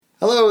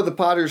Hello, the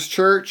Potter's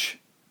Church,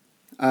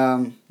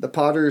 the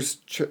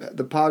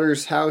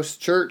Potter's House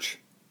Church.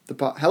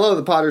 Hello,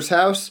 the Potter's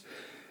House.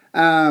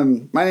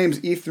 My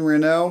name's Ethan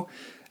Renault.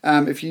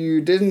 If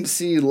you didn't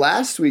see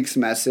last week's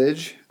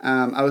message,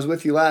 I was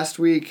with you last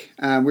week.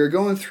 We were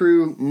going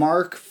through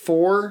Mark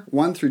 4,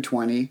 1 through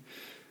 20.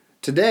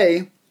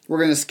 Today, we're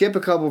going to skip a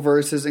couple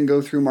verses and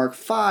go through Mark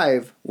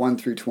 5, 1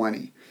 through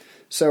 20.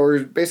 So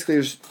we're basically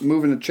just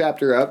moving a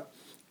chapter up.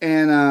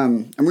 And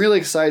I'm really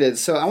excited.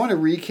 So I want to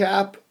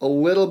recap a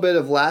little bit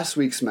of last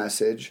week's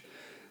message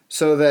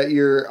so that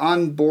you're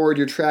on board,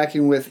 you're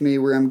tracking with me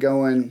where I'm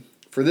going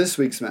for this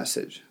week's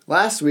message.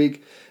 Last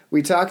week,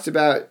 we talked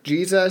about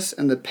Jesus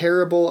and the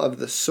parable of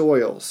the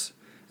soils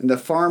and the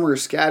farmer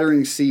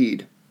scattering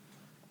seed.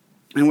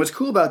 And what's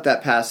cool about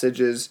that passage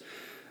is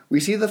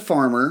we see the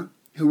farmer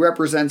who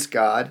represents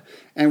God,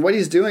 and what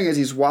he's doing is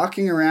he's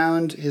walking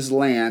around his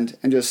land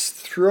and just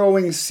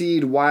throwing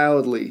seed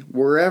wildly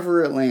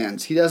wherever it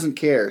lands. He doesn't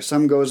care.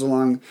 Some goes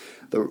along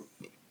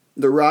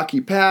the rocky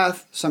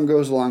path, some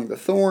goes along the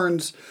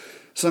thorns,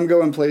 some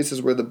go in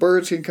places where the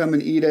birds can come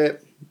and eat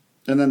it,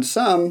 and then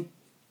some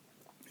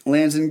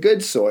lands in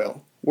good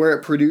soil where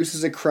it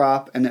produces a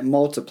crop and it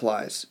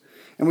multiplies.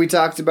 And we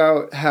talked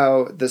about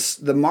how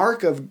the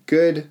mark of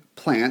good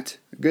plant,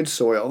 good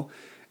soil,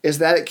 is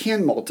that it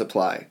can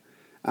multiply.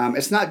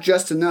 It's not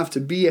just enough to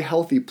be a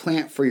healthy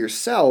plant for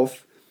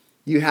yourself.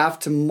 You have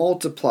to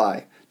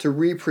multiply, to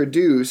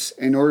reproduce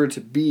in order to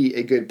be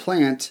a good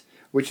plant,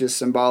 which is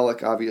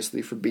symbolic,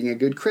 obviously, for being a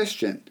good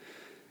Christian.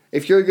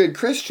 If you're a good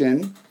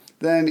Christian,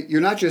 then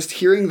you're not just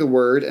hearing the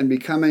word and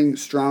becoming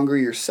stronger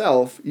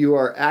yourself. You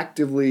are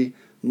actively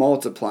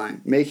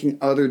multiplying, making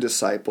other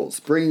disciples,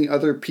 bringing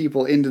other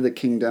people into the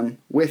kingdom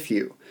with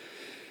you.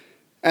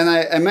 And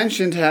I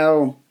mentioned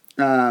how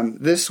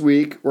this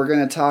week, we're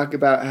going to talk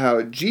about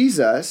how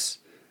Jesus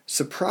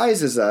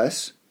surprises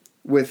us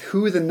with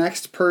who the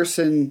next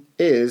person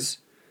is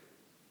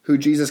who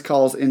Jesus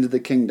calls into the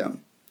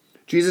kingdom.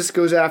 Jesus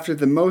goes after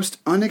the most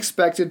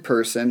unexpected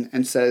person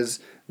and says,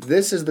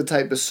 this is the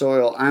type of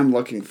soil I'm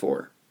looking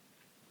for.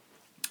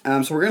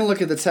 So we're going to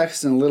look at the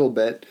text in a little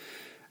bit.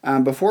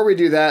 Before we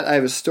do that, I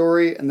have a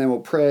story, and then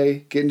we'll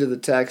pray, get into the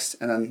text,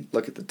 and then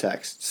look at the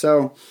text.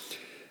 So,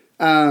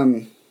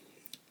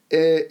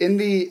 in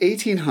the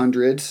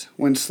 1800s,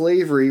 when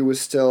slavery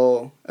was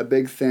still a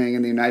big thing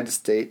in the United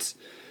States,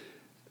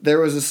 there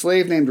was a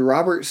slave named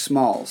Robert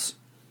Smalls.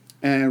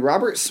 And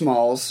Robert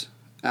Smalls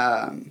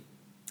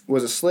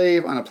was a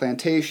slave on a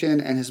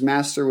plantation, and his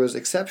master was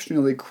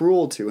exceptionally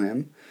cruel to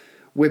him,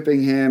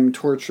 whipping him,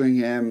 torturing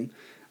him,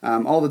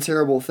 all the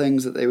terrible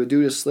things that they would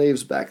do to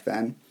slaves back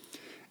then.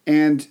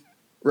 And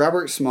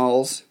Robert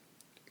Smalls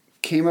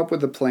came up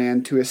with a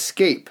plan to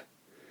escape.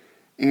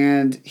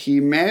 And he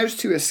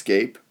managed to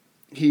escape.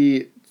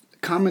 He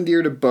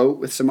commandeered a boat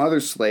with some other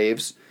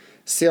slaves,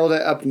 sailed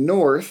it up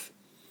north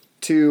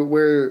to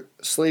where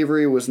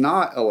slavery was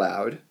not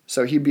allowed,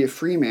 so he'd be a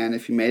free man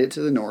if he made it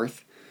to the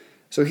north.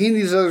 So he and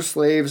these other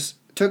slaves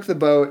took the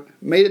boat,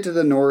 made it to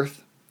the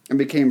north, and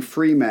became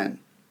free men.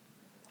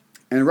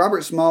 And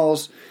Robert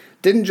Smalls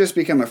didn't just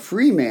become a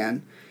free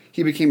man,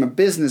 he became a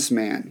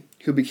businessman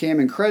who became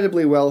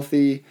incredibly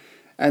wealthy,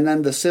 and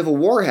then the Civil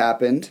War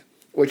happened,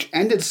 which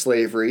ended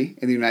slavery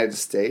in the United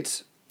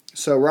States.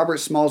 So Robert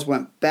Smalls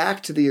went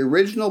back to the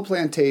original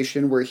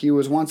plantation where he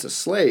was once a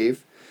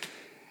slave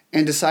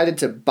and decided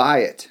to buy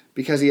it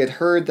because he had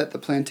heard that the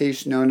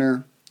plantation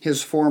owner,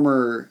 his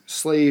former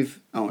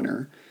slave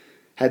owner,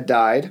 had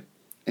died.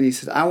 And he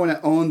said, I want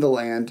to own the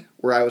land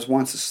where I was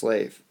once a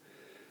slave.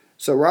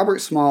 So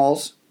Robert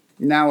Smalls,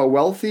 now a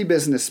wealthy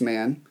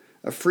businessman,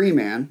 a free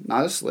man,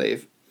 not a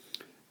slave,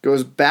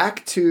 goes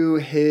back to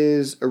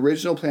his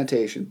original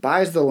plantation,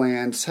 buys the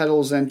land,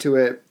 settles into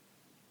it,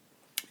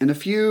 and a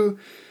few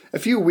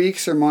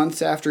weeks or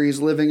months after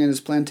he's living in his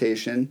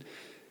plantation,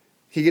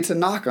 he gets a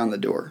knock on the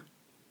door.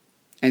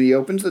 And he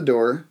opens the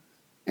door,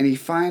 and he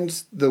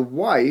finds the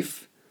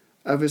wife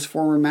of his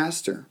former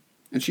master.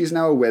 And she's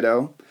now a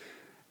widow.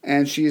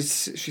 And she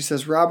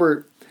says,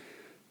 Robert,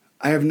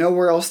 I have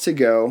nowhere else to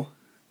go.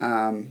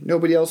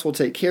 Nobody else will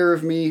take care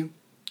of me.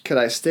 Could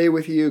I stay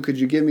with you? Could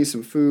you give me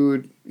some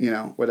food?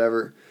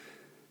 Whatever.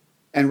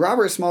 And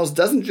Robert Smalls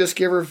doesn't just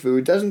give her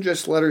food, doesn't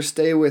just let her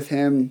stay with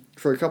him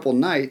for a couple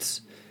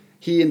nights.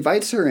 He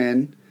invites her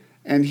in,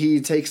 and he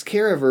takes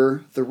care of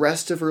her the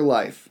rest of her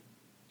life.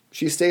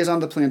 She stays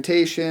on the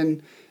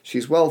plantation.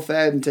 She's well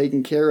fed and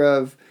taken care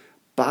of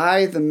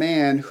by the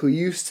man who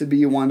used to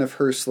be one of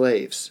her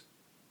slaves.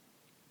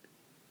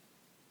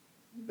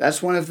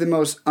 That's one of the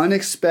most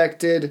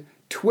unexpected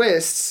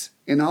twists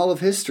in all of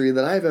history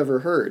that I've ever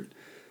heard.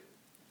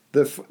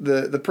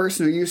 The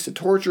person who used to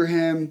torture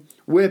him,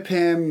 whip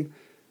him,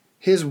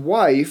 his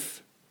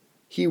wife,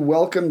 he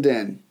welcomed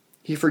in.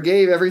 He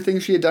forgave everything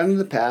she had done in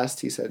the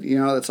past. He said,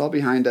 that's all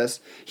behind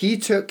us. He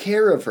took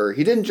care of her.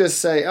 He didn't just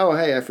say, oh,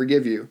 hey, I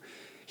forgive you.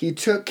 He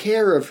took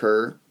care of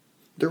her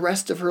the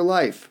rest of her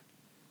life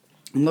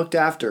and looked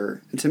after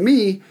her. And to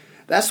me,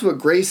 that's what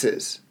grace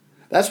is.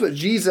 That's what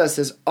Jesus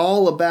is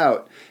all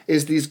about,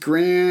 is these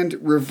grand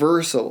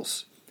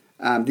reversals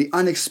the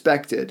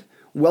unexpected,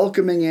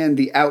 welcoming in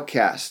the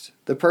outcast,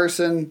 the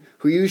person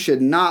who you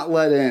should not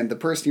let in, the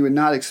person you would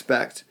not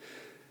expect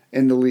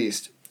in the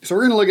least. So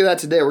we're going to look at that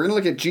today. We're going to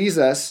look at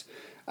Jesus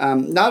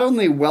not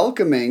only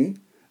welcoming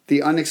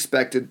the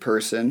unexpected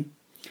person,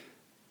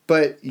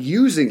 but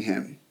using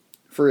him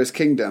for his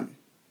kingdom,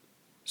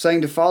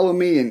 saying to follow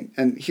me,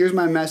 and here's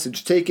my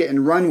message, take it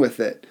and run with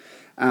it.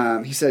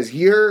 He says,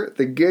 you're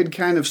the good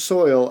kind of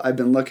soil I've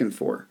been looking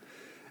for.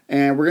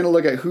 And we're going to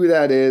look at who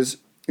that is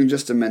in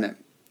just a minute.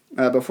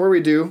 Before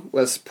we do,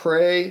 let's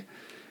pray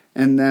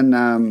and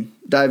then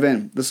dive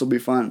in. This will be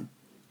fun.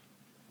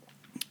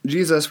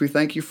 Jesus, we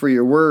thank you for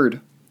your word.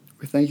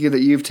 We thank you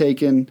that you've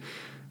taken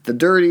the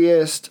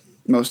dirtiest,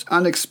 most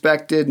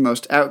unexpected,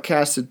 most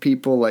outcasted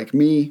people like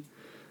me,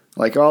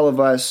 like all of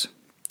us,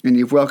 and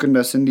you've welcomed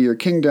us into your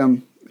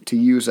kingdom to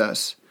use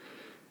us.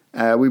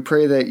 We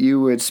pray that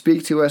you would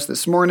speak to us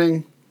this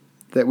morning,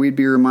 that we'd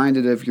be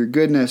reminded of your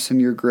goodness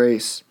and your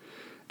grace,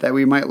 that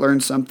we might learn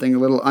something a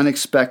little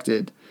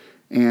unexpected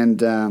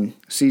and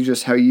see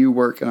just how you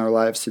work in our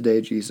lives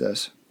today,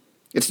 Jesus.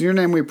 It's in your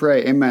name we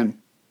pray. Amen.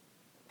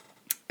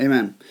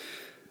 Amen.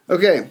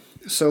 Okay,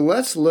 so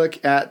let's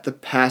look at the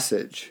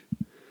passage.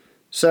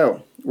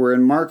 So, we're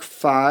in Mark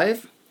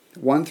 5,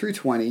 1 through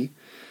 20.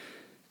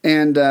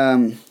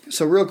 And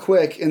so real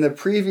quick, in the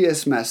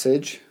previous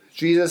message,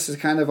 Jesus is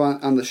kind of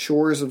on the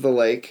shores of the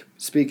lake,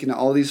 speaking to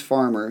all these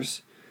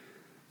farmers.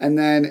 And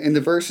then in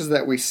the verses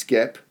that we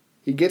skip,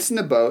 he gets in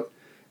a boat,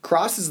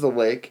 crosses the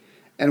lake,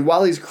 and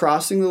while he's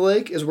crossing the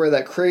lake is where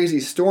that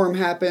crazy storm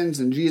happens,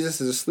 and Jesus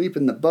is asleep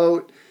in the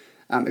boat.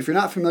 If you're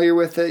not familiar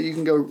with it, you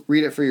can go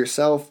read it for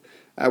yourself.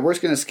 We're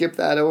just going to skip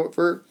that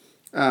over.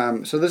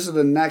 So this is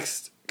the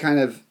next kind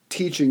of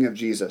teaching of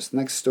Jesus, the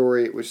next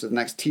story, which is the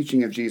next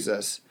teaching of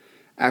Jesus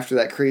after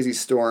that crazy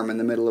storm in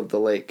the middle of the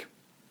lake.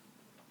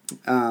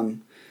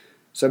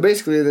 So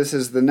basically, this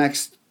is the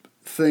next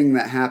thing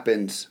that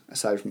happens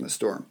aside from the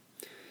storm.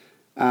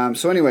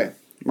 So anyway,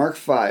 Mark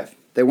 5.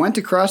 They went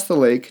across the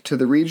lake to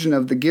the region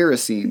of the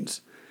Gerasenes.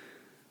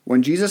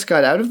 When Jesus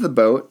got out of the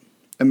boat,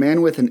 a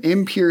man with an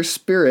impure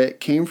spirit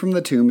came from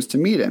the tombs to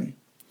meet him.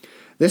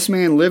 This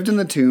man lived in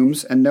the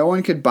tombs, and no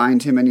one could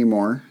bind him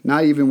anymore,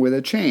 not even with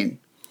a chain.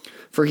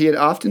 For he had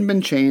often been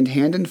chained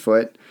hand and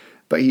foot,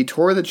 but he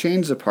tore the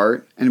chains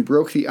apart and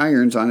broke the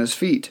irons on his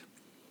feet.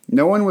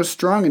 No one was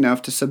strong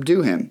enough to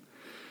subdue him.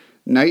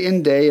 Night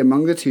and day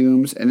among the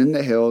tombs and in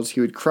the hills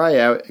he would cry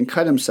out and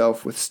cut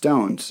himself with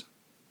stones.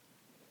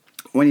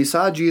 When he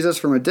saw Jesus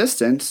from a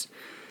distance,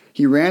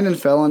 he ran and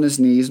fell on his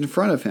knees in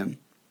front of him.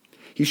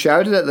 He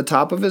shouted at the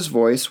top of his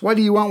voice, "What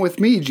do you want with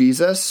me,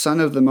 Jesus, Son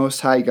of the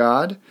Most High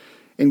God?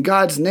 In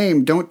God's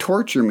name, don't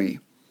torture me."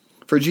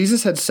 For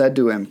Jesus had said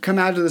to him, "Come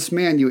out of this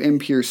man, you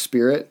impure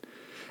spirit."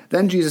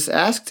 Then Jesus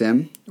asked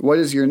him, "What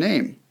is your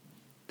name?"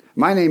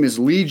 "My name is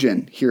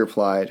Legion," he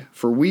replied,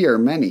 "for we are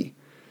many."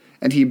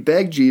 And he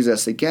begged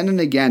Jesus again and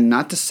again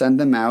not to send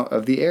them out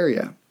of the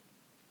area.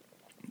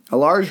 A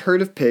large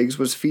herd of pigs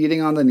was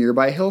feeding on the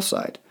nearby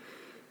hillside.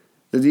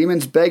 The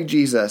demons begged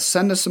Jesus,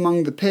 "Send us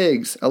among the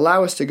pigs,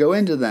 allow us to go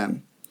into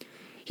them."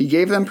 He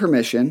gave them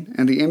permission,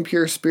 and the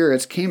impure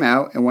spirits came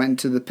out and went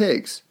into the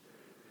pigs.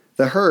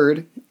 The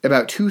herd,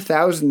 about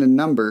 2,000 in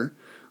number,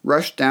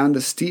 rushed down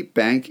the steep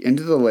bank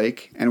into the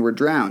lake and were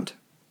drowned.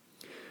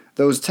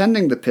 Those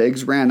tending the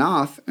pigs ran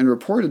off and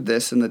reported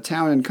this in the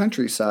town and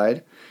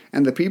countryside,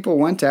 and the people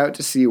went out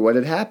to see what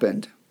had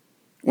happened.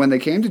 When they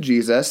came to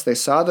Jesus, they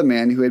saw the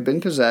man who had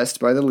been possessed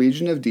by the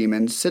legion of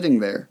demons sitting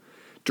there,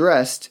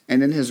 dressed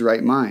and in his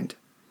right mind.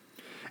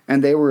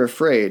 And they were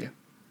afraid.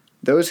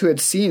 Those who had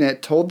seen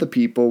it told the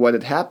people what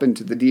had happened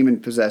to the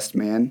demon-possessed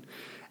man,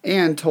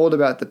 and told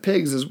about the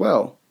pigs as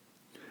well.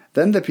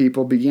 Then the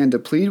people began to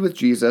plead with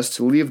Jesus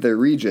to leave their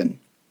region.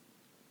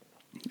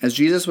 As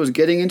Jesus was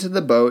getting into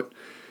the boat,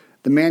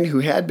 the man who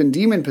had been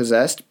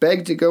demon-possessed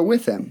begged to go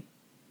with him.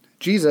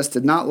 Jesus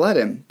did not let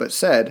him, but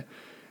said,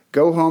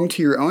 "Go home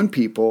to your own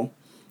people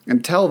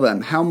and tell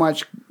them how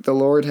much the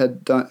Lord has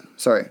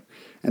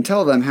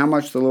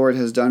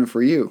done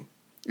for you,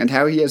 and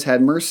how he has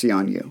had mercy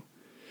on you."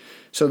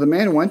 So the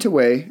man went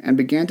away and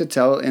began to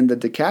tell in the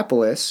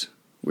Decapolis,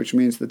 which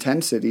means the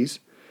 10 cities,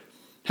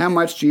 how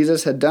much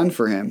Jesus had done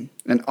for him,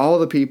 and all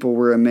the people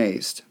were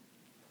amazed.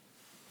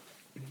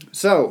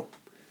 So,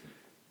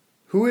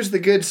 who is the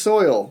good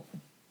soil?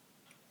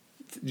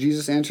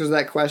 Jesus answers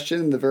that question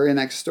in the very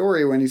next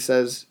story when he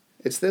says,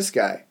 it's this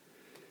guy.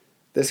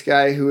 This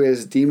guy who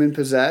is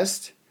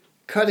demon-possessed,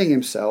 cutting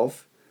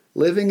himself,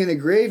 living in a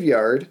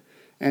graveyard,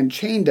 and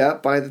chained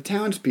up by the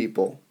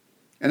townspeople.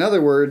 In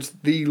other words,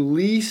 the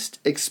least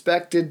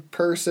expected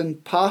person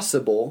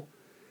possible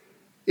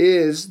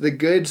is the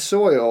good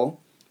soil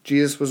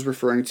Jesus was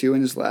referring to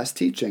in his last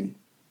teaching.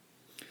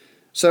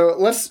 So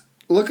let's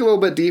look a little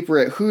bit deeper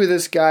at who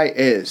this guy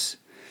is.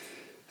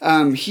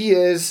 He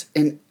is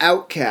an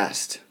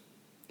outcast.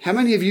 How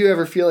many of you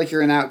ever feel like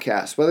you're an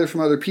outcast, whether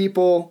from other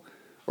people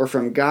or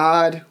from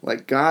God?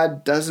 Like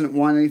God doesn't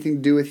want anything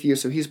to do with you,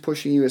 so he's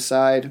pushing you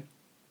aside.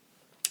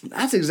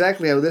 That's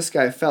exactly how this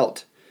guy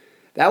felt.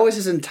 That was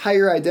his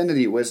entire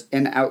identity, was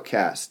an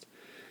outcast.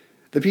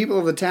 The people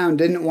of the town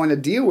didn't want to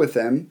deal with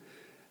him,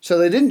 so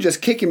they didn't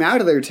just kick him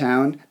out of their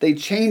town, they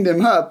chained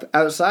him up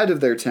outside of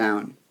their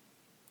town.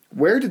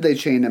 Where did they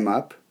chain him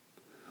up?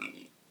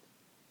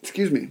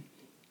 Excuse me.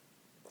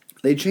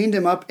 They chained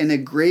him up in a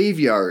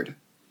graveyard.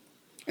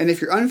 And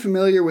if you're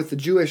unfamiliar with the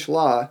Jewish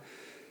law,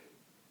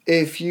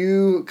 if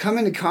you come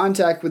into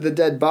contact with a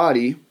dead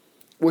body,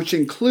 which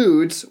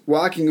includes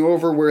walking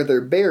over where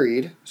they're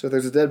buried, so if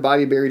there's a dead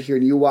body buried here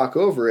and you walk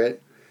over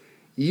it,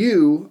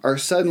 you are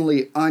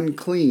suddenly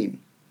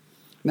unclean.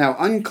 Now,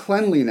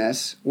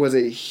 uncleanliness was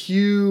a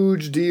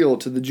huge deal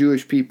to the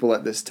Jewish people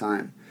at this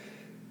time.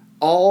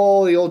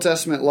 All the Old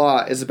Testament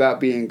law is about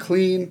being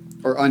clean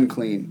or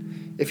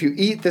unclean. If you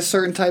eat this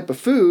certain type of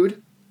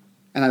food,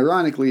 and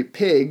ironically,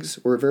 pigs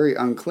were very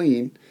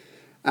unclean.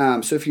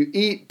 So if you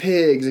eat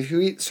pigs, if you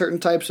eat certain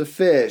types of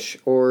fish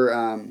or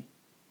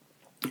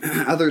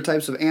other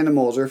types of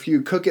animals, or if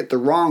you cook it the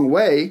wrong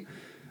way,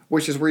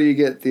 which is where you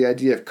get the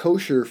idea of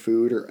kosher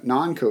food or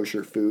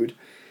non-kosher food,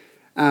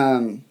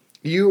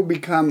 you will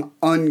become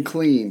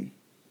unclean.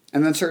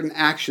 And then certain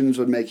actions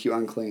would make you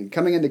unclean.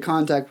 Coming into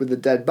contact with a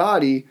dead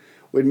body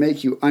would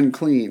make you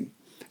unclean.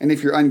 And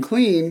if you're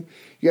unclean,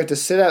 you have to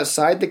sit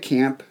outside the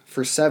camp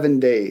for 7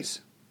 days.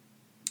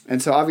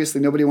 And so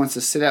obviously nobody wants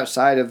to sit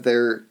outside of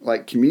their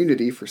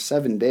community for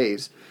 7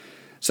 days.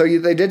 So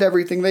they did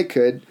everything they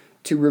could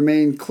to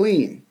remain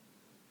clean.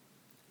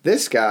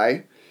 This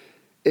guy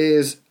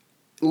is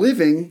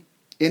living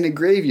in a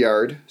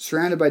graveyard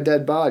surrounded by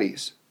dead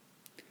bodies.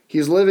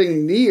 He's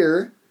living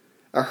near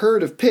a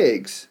herd of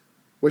pigs,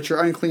 which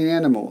are unclean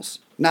animals.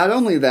 Not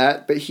only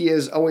that, but he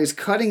is always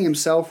cutting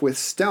himself with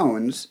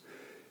stones,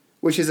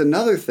 which is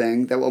another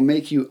thing that will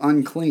make you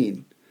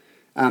unclean.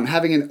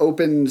 Having an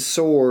open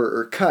sore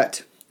or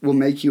cut will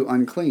make you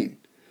unclean,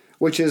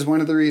 which is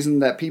one of the reasons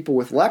that people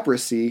with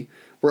leprosy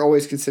were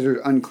always considered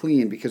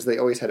unclean, because they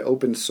always had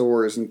open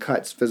sores and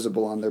cuts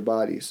visible on their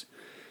bodies.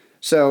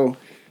 So,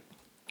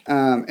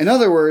 in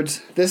other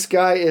words, this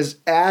guy is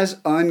as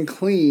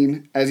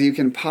unclean as you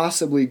can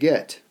possibly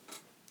get.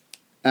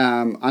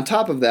 On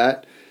top of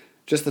that,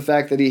 just the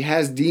fact that he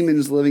has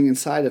demons living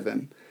inside of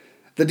him.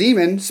 The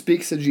demon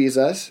speaks to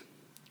Jesus,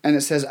 and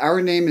it says,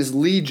 "Our name is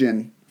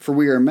Legion, for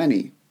we are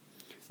many."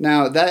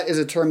 Now, that is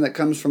a term that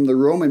comes from the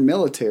Roman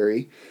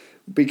military,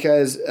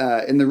 because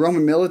in the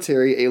Roman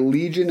military, a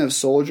legion of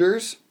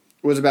soldiers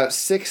was about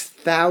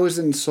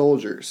 6,000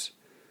 soldiers.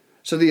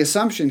 So the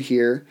assumption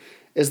here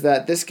is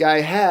that this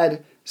guy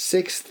had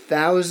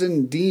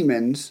 6,000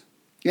 demons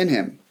in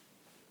him.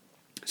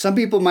 Some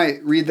people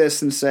might read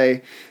this and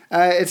say,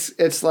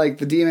 it's like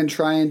the demon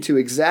trying to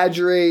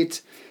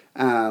exaggerate.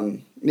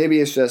 Maybe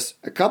it's just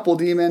a couple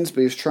demons,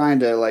 but he's trying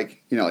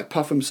to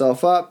puff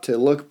himself up to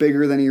look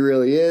bigger than he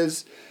really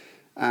is.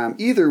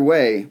 Either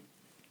way,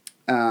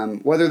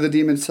 whether the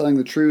demon's telling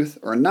the truth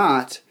or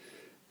not,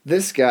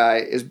 this guy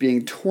is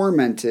being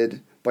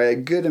tormented by a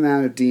good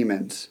amount of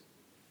demons.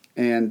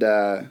 And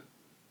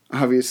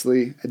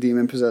obviously, a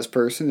demon-possessed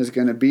person is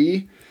going to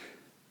be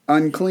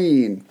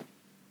unclean.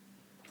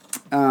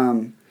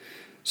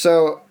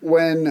 So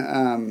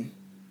when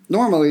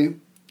normally,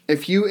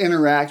 if you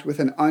interact with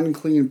an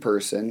unclean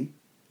person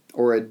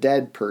or a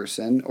dead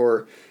person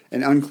or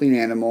an unclean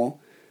animal,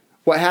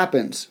 what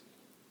happens?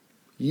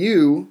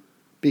 You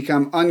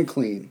become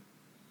unclean.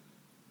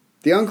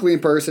 The unclean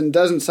person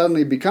doesn't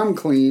suddenly become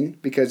clean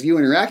because you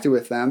interacted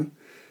with them.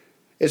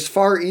 It's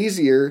far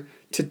easier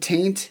to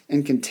taint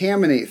and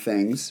contaminate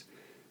things,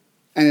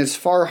 and it's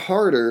far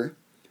harder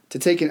to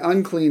take an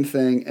unclean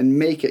thing and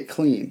make it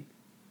clean.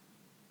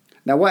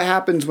 Now, what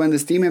happens when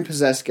this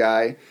demon-possessed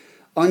guy,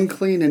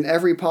 unclean in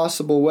every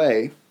possible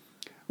way,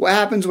 what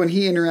happens when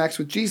he interacts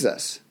with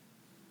Jesus?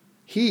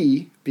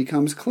 He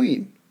becomes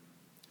clean.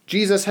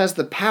 Jesus has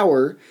the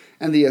power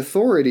and the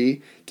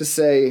authority to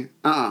say,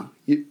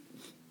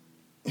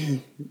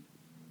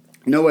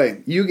 no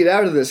way, you get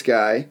out of this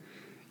guy,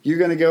 you're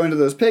going to go into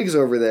those pigs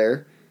over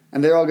there,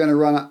 and they're all going to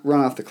run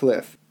off the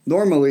cliff.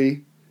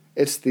 Normally,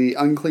 it's the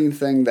unclean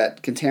thing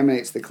that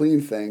contaminates the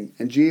clean thing.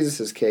 In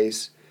Jesus'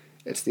 case,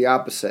 it's the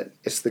opposite.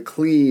 It's the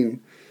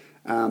clean,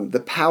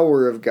 the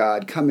power of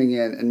God coming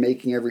in and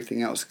making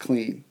everything else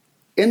clean.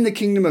 In the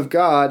kingdom of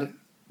God,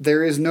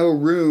 there is no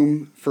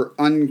room for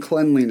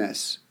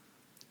uncleanliness.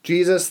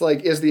 Jesus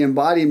is the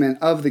embodiment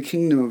of the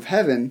kingdom of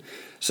heaven.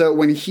 So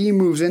when he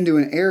moves into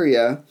an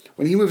area,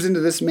 when he moves into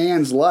this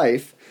man's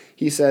life,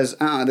 he says,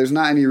 there's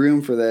not any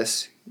room for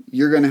this.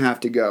 You're going to have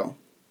to go.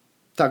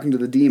 Talking to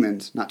the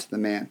demons, not to the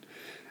man.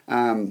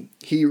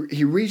 He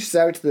reaches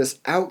out to this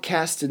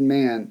outcasted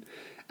man,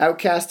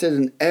 outcasted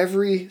in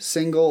every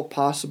single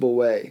possible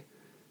way.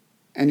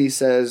 And he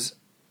says,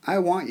 I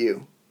want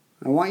you.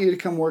 I want you to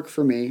come work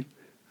for me.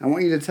 I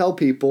want you to tell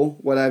people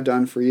what I've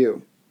done for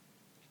you.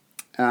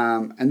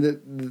 And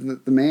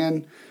the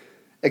man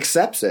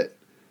accepts it.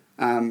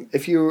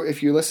 If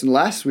you listened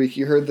last week,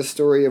 you heard the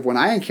story of when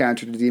I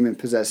encountered a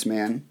demon-possessed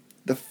man.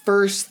 The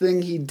first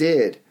thing he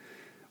did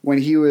when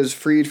he was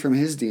freed from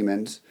his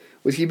demons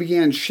was he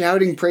began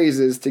shouting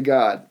praises to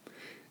God.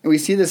 And we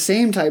see the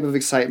same type of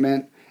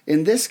excitement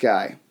in this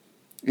guy.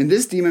 In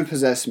this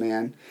demon-possessed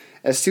man,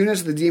 as soon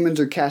as the demons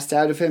are cast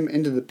out of him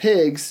into the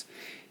pigs,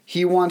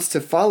 he wants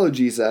to follow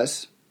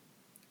Jesus.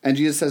 And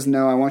Jesus says,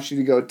 no, I want you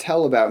to go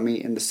tell about me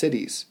in the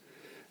cities.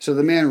 So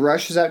the man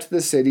rushes out to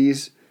the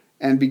cities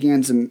and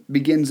begins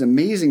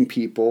amazing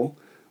people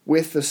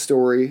with the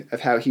story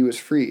of how he was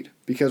freed.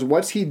 Because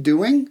what's he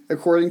doing,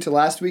 according to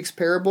last week's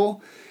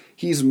parable?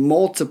 He's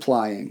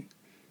multiplying.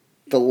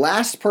 The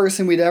last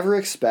person we'd ever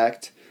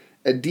expect,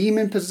 a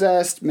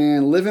demon-possessed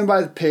man living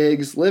by the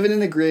pigs, living in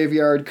the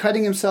graveyard,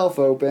 cutting himself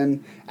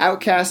open,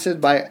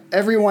 outcasted by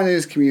everyone in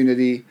his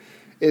community,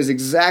 is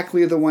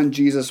exactly the one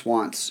Jesus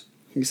wants.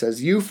 He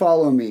says, you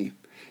follow me.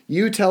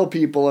 You tell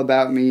people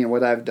about me and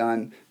what I've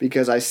done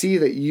because I see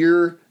that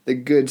you're the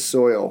good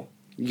soil.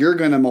 You're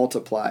going to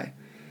multiply.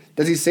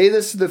 Does he say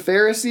this to the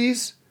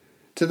Pharisees?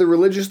 To the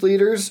religious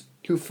leaders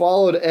who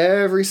followed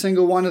every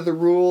single one of the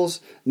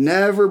rules,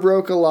 never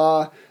broke a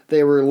law,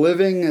 they were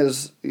living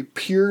as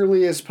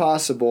purely as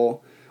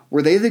possible.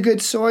 Were they the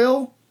good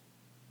soil?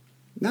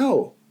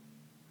 No.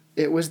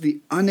 It was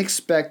the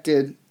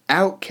unexpected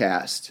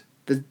outcast,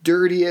 the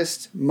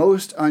dirtiest,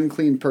 most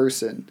unclean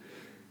person.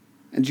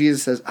 And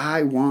Jesus says,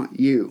 I want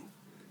you.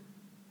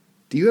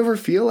 Do you ever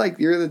feel like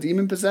you're the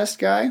demon-possessed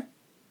guy?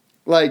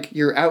 Like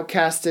you're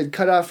outcasted,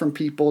 cut off from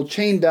people,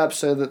 chained up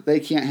so that they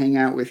can't hang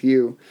out with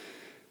you.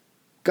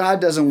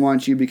 God doesn't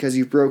want you because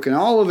you've broken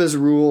all of his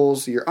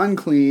rules, you're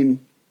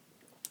unclean.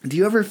 Do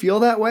you ever feel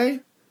that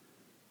way?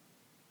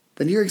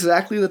 Then you're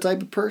exactly the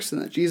type of person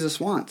that Jesus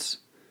wants.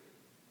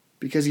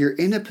 Because you're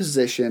in a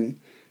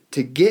position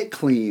to get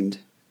cleaned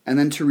and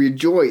then to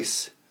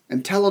rejoice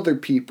and tell other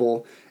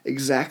people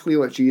exactly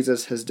what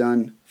Jesus has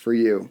done for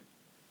you.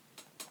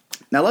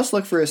 Now let's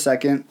look for a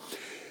second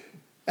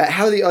at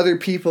how the other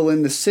people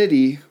in the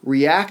city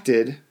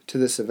reacted to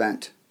this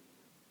event.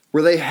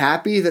 Were they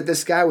happy that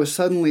this guy was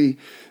suddenly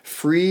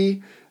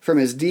free from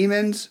his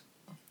demons?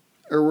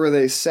 Or were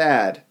they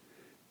sad?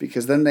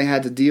 Because then they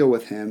had to deal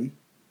with him.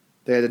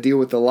 They had to deal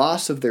with the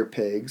loss of their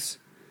pigs.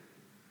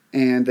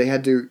 And they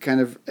had to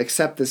kind of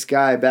accept this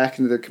guy back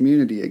into their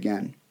community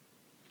again.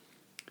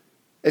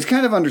 It's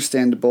kind of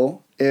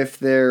understandable if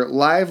their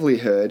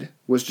livelihood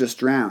was just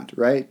drowned,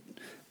 right?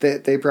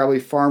 They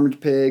probably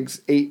farmed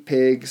pigs, ate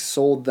pigs,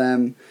 sold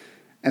them,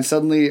 and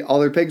suddenly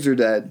all their pigs are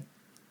dead.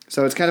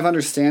 So it's kind of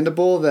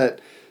understandable that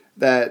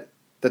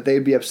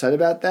they'd be upset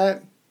about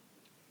that.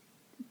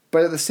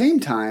 But at the same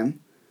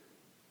time,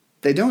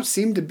 they don't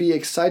seem to be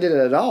excited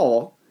at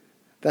all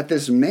that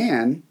this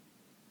man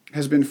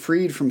has been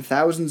freed from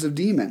thousands of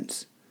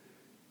demons.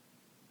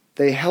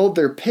 They held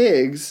their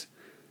pigs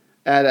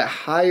at a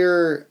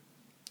higher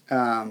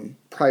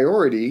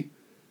priority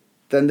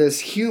than this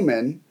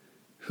human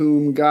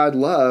whom God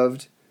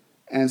loved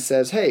and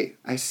says, hey,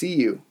 I see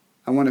you.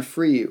 I want to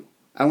free you.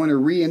 I want to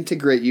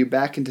reintegrate you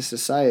back into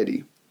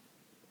society.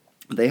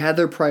 They had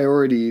their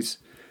priorities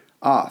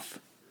off.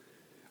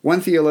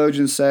 One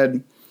theologian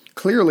said,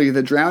 clearly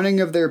the drowning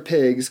of their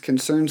pigs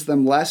concerns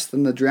them less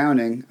than the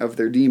drowning of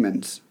their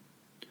demons.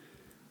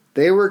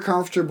 They were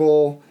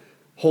comfortable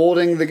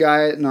holding the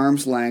guy at an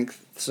arm's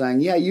length,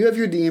 saying, yeah, you have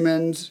your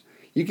demons.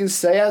 You can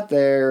stay out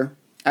there,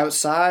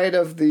 outside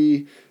of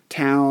the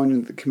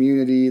town, the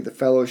community, the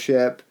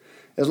fellowship.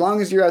 As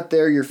long as you're out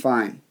there, you're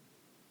fine.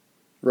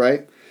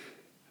 Right?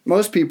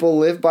 Most people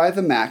live by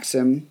the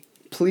maxim,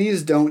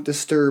 please don't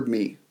disturb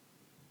me.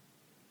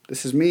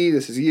 This is me,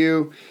 this is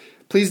you.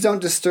 Please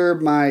don't disturb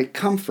my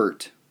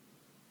comfort.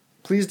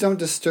 Please don't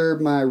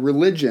disturb my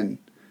religion.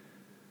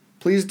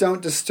 Please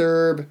don't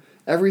disturb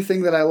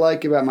everything that I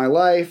like about my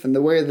life and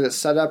the way that it's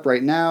set up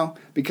right now,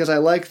 because I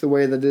like the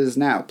way that it is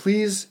now.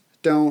 Please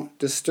don't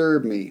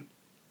disturb me.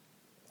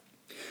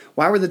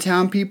 Why were the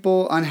town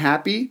people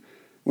unhappy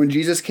when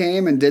Jesus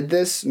came and did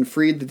this and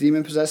freed the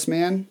demon-possessed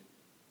man?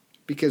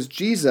 Because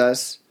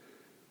Jesus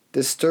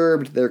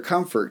disturbed their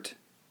comfort.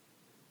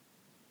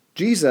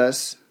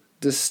 Jesus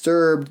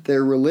disturbed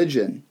their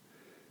religion.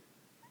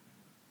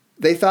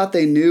 They thought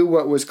they knew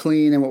what was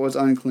clean and what was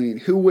unclean,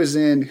 who was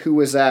in, who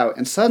was out,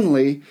 and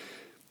suddenly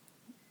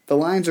the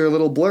lines are a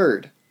little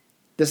blurred.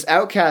 This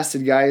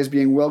outcasted guy is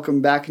being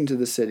welcomed back into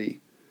the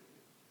city.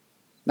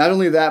 Not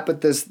only that,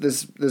 but this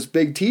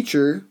big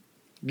teacher,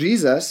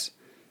 Jesus,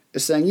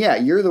 is saying, yeah,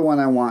 you're the one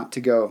I want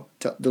to go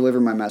to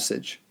deliver my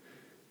message.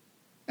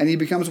 And he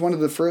becomes one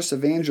of the first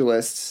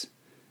evangelists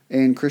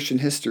in Christian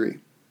history,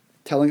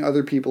 telling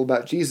other people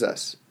about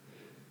Jesus.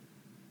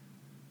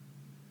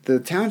 The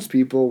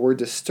townspeople were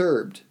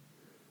disturbed,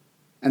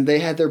 and they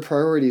had their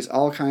priorities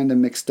all kind of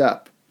mixed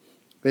up.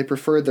 They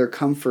preferred their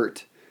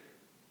comfort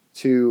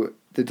to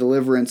the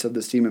deliverance of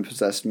this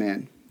demon-possessed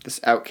man, this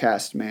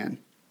outcast man.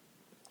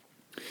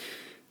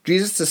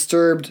 Jesus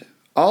disturbed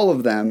all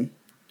of them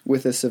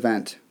with this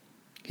event.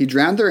 He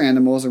drowned their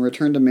animals and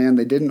returned a man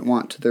they didn't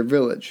want to their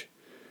village.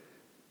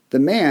 The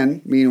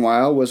man,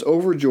 meanwhile, was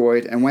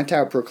overjoyed and went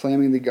out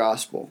proclaiming the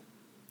gospel.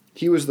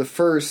 He was the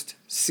first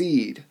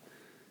seed.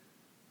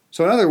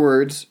 So in other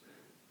words,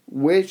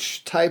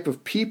 which type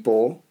of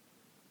people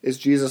is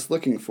Jesus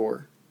looking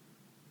for?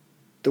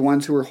 The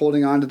ones who are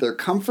holding on to their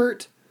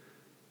comfort?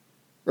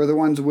 Or the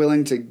ones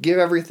willing to give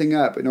everything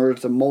up in order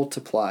to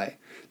multiply,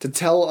 to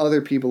tell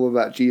other people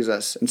about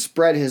Jesus and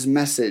spread his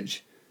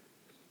message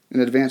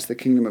and advance the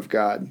kingdom of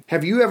God?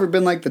 Have you ever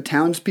been like the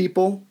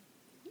townspeople?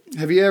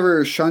 Have you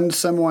ever shunned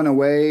someone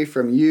away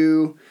from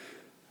you,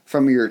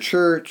 from your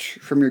church,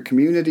 from your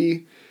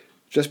community,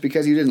 just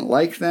because you didn't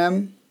like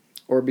them,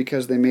 or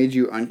because they made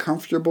you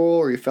uncomfortable,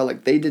 or you felt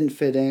like they didn't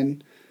fit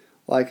in?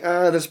 Like,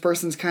 this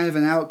person's kind of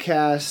an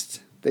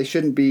outcast, they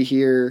shouldn't be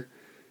here,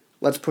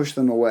 let's push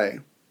them away.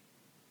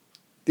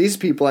 These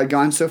people had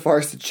gone so far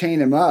as to chain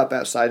him up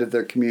outside of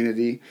their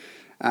community.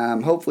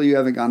 Hopefully you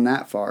haven't gone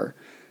that far.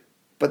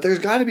 But there's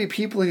got to be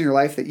people in your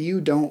life that you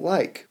don't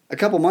like. A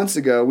couple months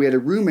ago, we had a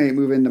roommate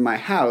move into my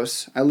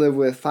house. I live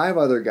with 5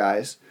 other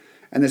guys,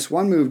 and this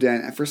one moved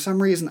in, and for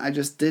some reason, I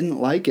just didn't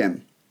like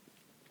him.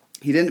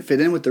 He didn't fit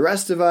in with the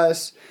rest of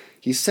us.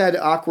 He said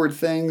awkward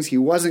things. He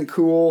wasn't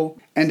cool.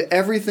 And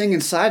everything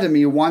inside of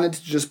me wanted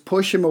to just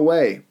push him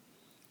away.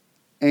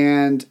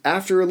 And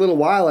after a little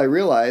while, I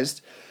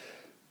realized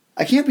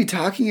I can't be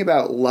talking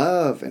about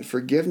love and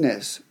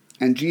forgiveness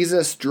and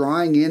Jesus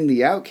drawing in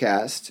the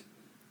outcast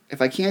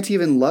if I can't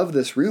even love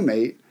this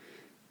roommate.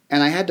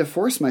 And I had to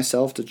force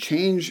myself to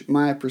change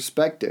my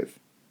perspective,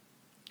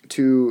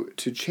 to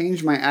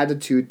change my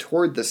attitude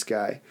toward this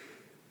guy.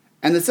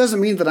 And this doesn't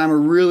mean that I'm a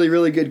really,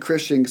 really good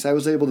Christian because I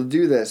was able to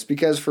do this,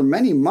 because for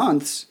many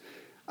months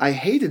I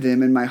hated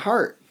him in my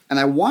heart and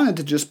I wanted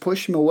to just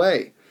push him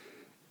away.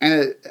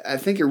 And I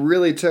think it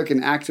really took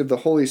an act of the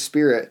Holy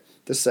Spirit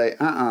to say,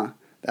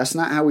 that's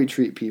not how we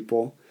treat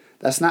people.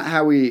 That's not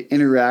how we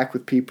interact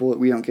with people that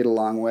we don't get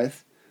along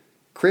with.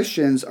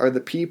 Christians are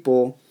the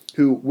people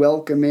who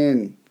welcome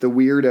in the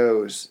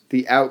weirdos,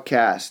 the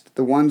outcast,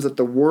 the ones that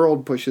the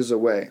world pushes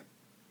away.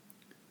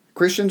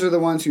 Christians are the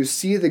ones who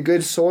see the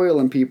good soil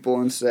in people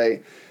and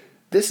say,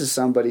 this is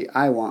somebody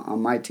I want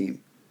on my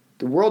team.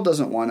 The world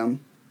doesn't want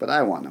them, but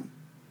I want them.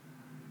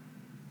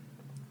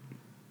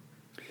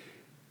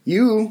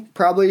 You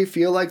probably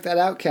feel like that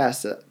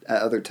outcast at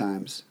other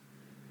times.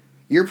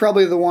 You're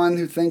probably the one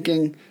who's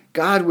thinking,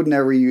 God would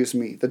never use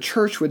me. The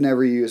church would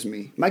never use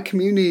me. My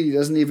community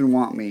doesn't even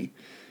want me.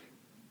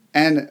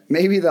 And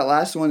maybe that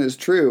last one is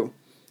true.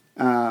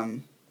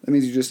 That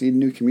means you just need a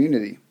new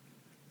community.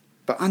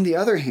 But on the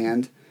other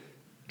hand,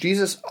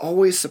 Jesus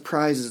always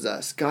surprises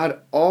us. God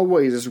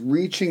always is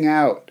reaching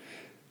out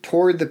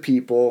toward the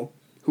people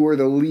who are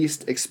the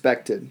least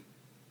expected.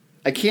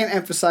 I can't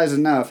emphasize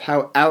enough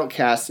how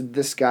outcasted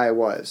this guy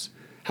was,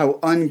 how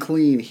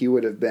unclean he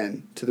would have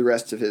been to the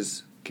rest of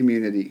his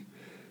community.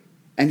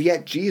 And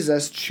yet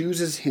Jesus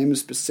chooses him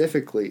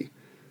specifically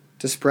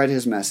to spread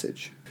his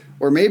message.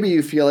 Or maybe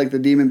you feel like the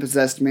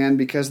demon-possessed man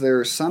because there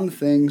are some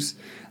things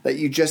that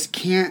you just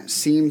can't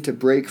seem to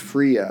break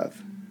free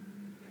of.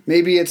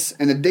 Maybe it's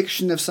an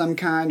addiction of some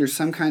kind or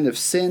some kind of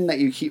sin that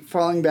you keep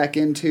falling back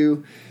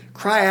into.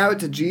 Cry out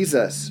to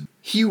Jesus.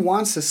 He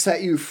wants to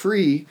set you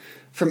free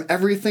from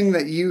everything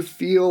that you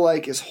feel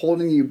like is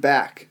holding you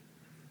back.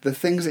 The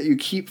things that you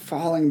keep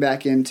falling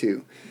back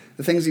into.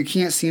 The things you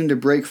can't seem to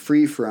break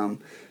free from.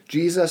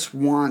 Jesus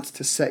wants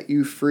to set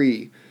you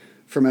free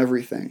from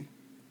everything.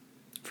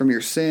 From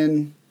your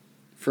sin,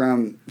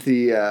 from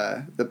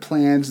the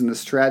plans and the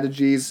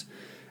strategies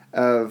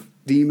of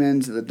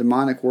demons, the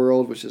demonic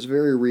world, which is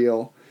very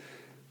real.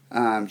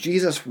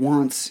 Jesus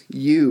wants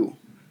you.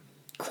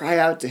 Cry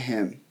out to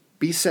him.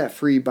 Be set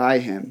free by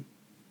him.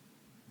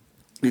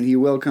 And he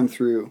will come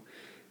through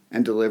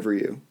and deliver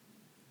you.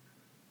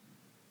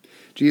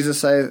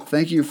 Jesus, I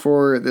thank you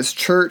for this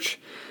church,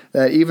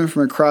 that even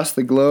from across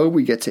the globe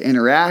we get to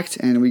interact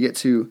and we get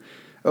to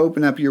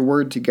open up your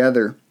word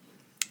together.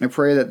 I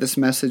pray that this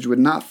message would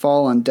not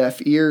fall on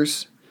deaf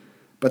ears,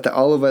 but that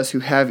all of us who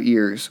have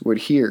ears would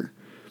hear.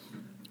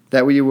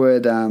 That we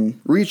would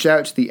reach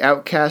out to the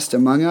outcast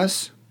among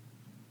us.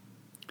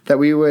 That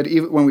we would,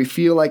 even when we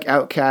feel like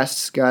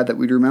outcasts, God, that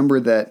we'd remember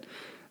that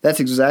that's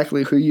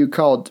exactly who you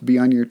called to be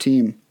on your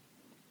team.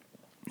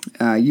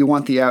 You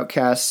want the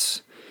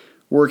outcasts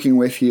working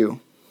with you.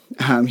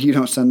 You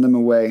don't send them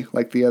away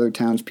like the other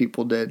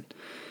townspeople did.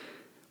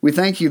 We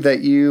thank you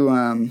that you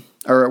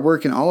are at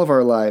work in all of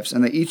our lives,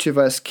 and that each of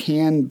us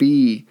can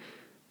be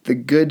the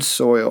good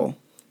soil,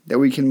 that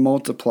we can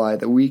multiply,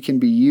 that we can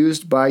be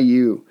used by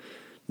you,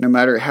 no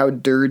matter how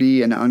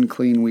dirty and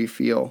unclean we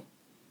feel.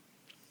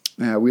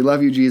 We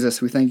love you,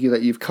 Jesus. We thank you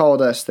that you've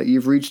called us, that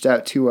you've reached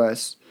out to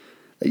us,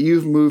 that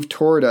you've moved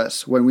toward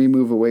us when we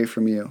move away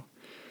from you.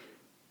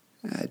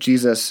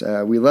 Jesus,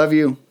 we love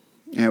you,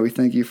 and we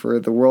thank you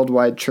for the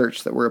worldwide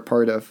church that we're a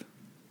part of.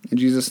 In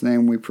Jesus'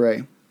 name we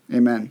pray.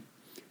 Amen.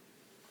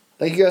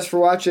 Thank you guys for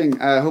watching.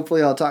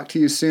 Hopefully I'll talk to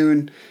you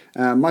soon.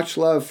 Much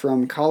love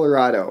from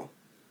Colorado.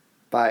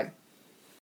 Bye.